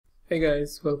Hey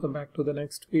guys, welcome back to the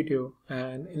next video,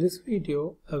 and in this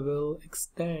video I will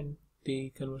extend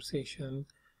the conversation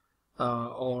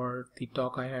or the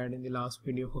talk I had in the last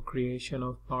video for creation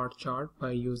of bar chart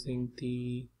by using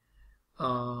the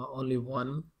only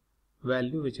one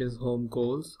value, which is home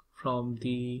goals from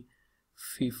the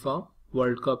FIFA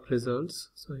World Cup results.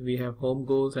 So we have home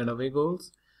goals and away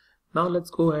goals. Now let's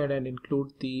go ahead and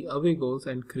include the away goals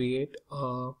and create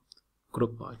a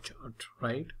group bar chart,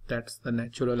 right? That's the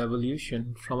natural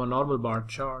evolution from a normal bar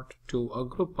chart to a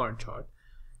group bar chart.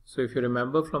 So if you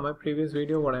remember from my previous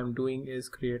video, what I'm doing is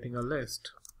creating a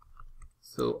list.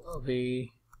 So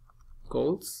away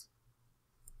goals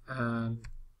and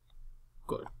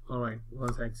good. All right,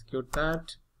 once I execute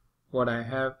that, what I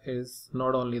have is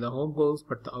not only the home goals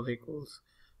but the away goals.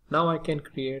 Now I can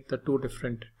create the two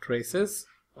different traces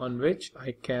on which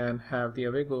I can have the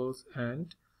away goals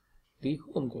and the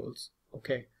home goals.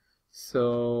 Okay,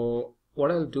 so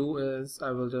what I'll do is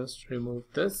I will just remove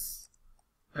this.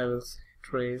 I will say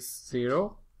trace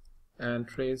 0, and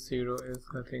trace 0 is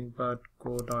nothing but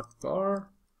go.bar.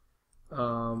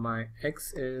 My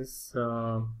x is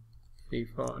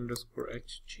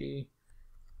FIFA_HG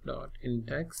dot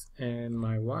index, and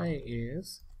my y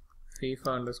is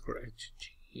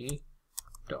FIFA_HG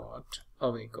dot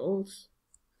away goals.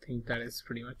 I think that is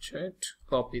pretty much it.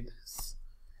 Copy this,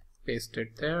 paste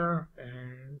it there,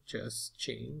 and just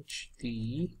change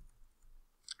the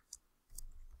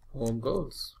home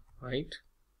goals, right?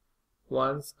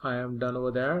 Once I am done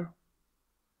over there,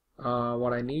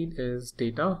 what I need is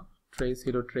data, trace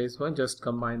 0, trace 1, just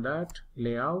combine that,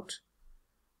 layout,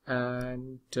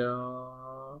 and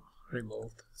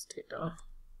remove this data,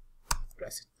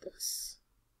 press it this.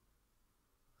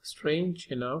 Strange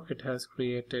enough, it has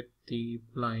created the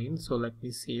line, so let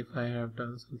me see if I have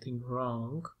done something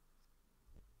wrong.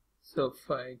 So if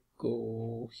I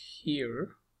go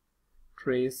here,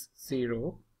 trace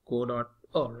 0, go dot,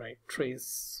 oh right,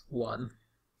 trace 1.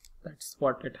 That's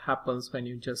what it happens when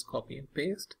you just copy and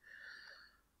paste.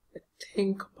 I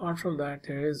think apart from that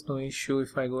there is no issue.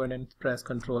 If I go ahead and press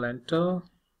Control Enter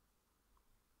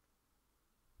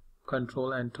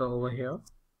over here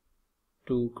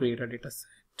to create a data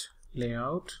set,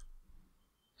 layout,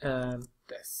 and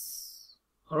this.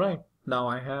 Alright, now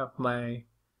I have my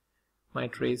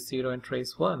trace 0 and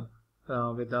trace 1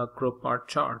 with a group bar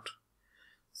chart.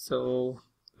 So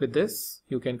with this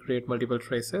you can create multiple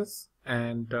traces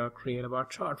and create a bar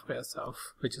chart for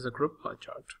yourself, which is a group bar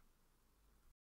chart.